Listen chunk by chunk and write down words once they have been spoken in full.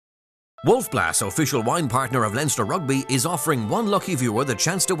Blass, official wine partner of Leinster Rugby, is offering one lucky viewer the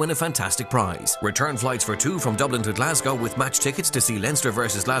chance to win a fantastic prize. Return flights for two from Dublin to Glasgow with match tickets to see Leinster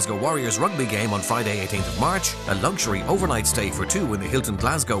vs Glasgow Warriors rugby game on Friday 18th of March, a luxury overnight stay for two in the Hilton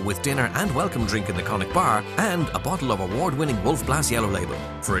Glasgow with dinner and welcome drink in the Connacht Bar, and a bottle of award-winning Blass Yellow Label.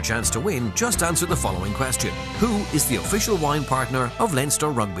 For a chance to win, just answer the following question. Who is the official wine partner of Leinster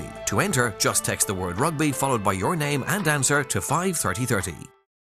Rugby? To enter, just text the word rugby followed by your name and answer to 53030.